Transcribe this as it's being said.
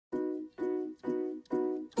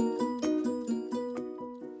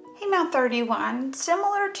on 31,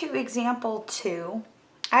 similar to example 2,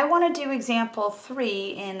 I want to do example 3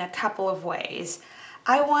 in a couple of ways.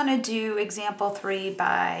 I want to do example 3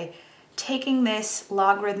 by taking this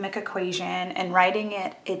logarithmic equation and writing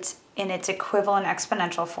it in its equivalent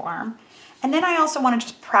exponential form. And then I also want to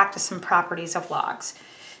just practice some properties of logs.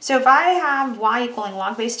 So if I have y equaling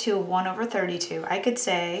log base 2 of 1 over 32, I could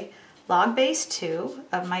say log base 2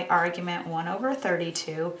 of my argument 1 over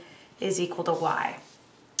 32 is equal to y.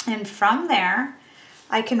 And from there,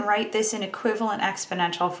 I can write this in equivalent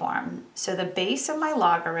exponential form. So the base of my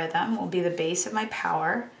logarithm will be the base of my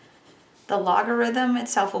power. The logarithm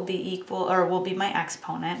itself will be equal, or will be my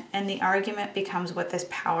exponent, and the argument becomes what this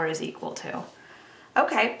power is equal to.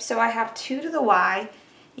 Okay, so I have 2 to the y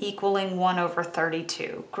equaling 1 over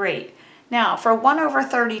 32. Great. Now, for 1 over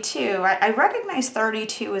 32, I recognize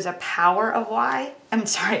 32 as a power of y. I'm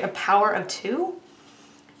sorry, a power of 2.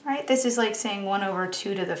 Right? This is like saying 1 over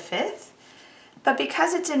 2 to the 5th. But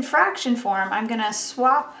because it's in fraction form, I'm going to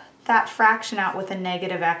swap that fraction out with a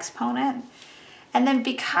negative exponent. And then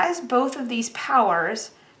because both of these powers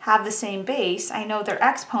have the same base, I know their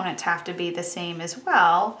exponents have to be the same as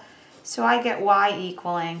well. So I get y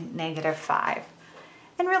equaling negative 5.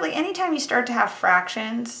 And really, anytime you start to have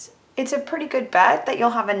fractions, it's a pretty good bet that you'll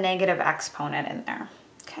have a negative exponent in there.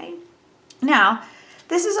 Okay? Now,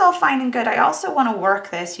 this is all fine and good. I also want to work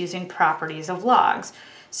this using properties of logs.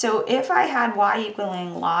 So if I had y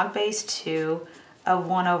equaling log base 2 of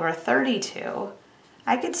 1 over 32,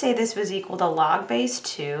 I could say this was equal to log base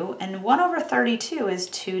 2, and 1 over 32 is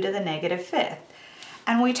 2 to the negative 5th.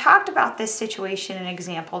 And we talked about this situation in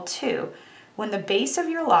example 2. When the base of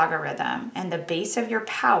your logarithm and the base of your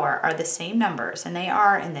power are the same numbers, and they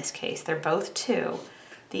are in this case, they're both 2,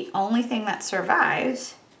 the only thing that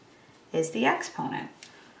survives is the exponent.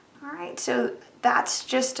 All right, so that's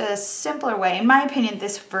just a simpler way. In my opinion,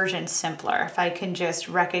 this version's simpler. If I can just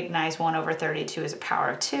recognize 1 over 32 as a power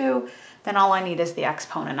of 2, then all I need is the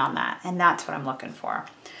exponent on that, and that's what I'm looking for.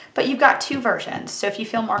 But you've got two versions, so if you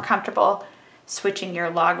feel more comfortable switching your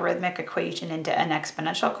logarithmic equation into an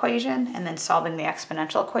exponential equation and then solving the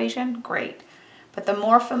exponential equation, great. But the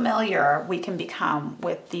more familiar we can become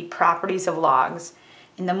with the properties of logs,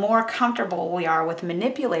 and the more comfortable we are with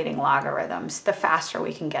manipulating logarithms, the faster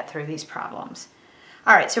we can get through these problems.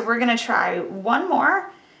 All right, so we're going to try one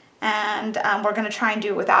more, and we're going to try and do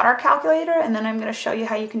it without our calculator, and then I'm going to show you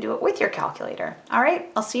how you can do it with your calculator. All right,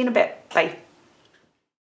 I'll see you in a bit. Bye.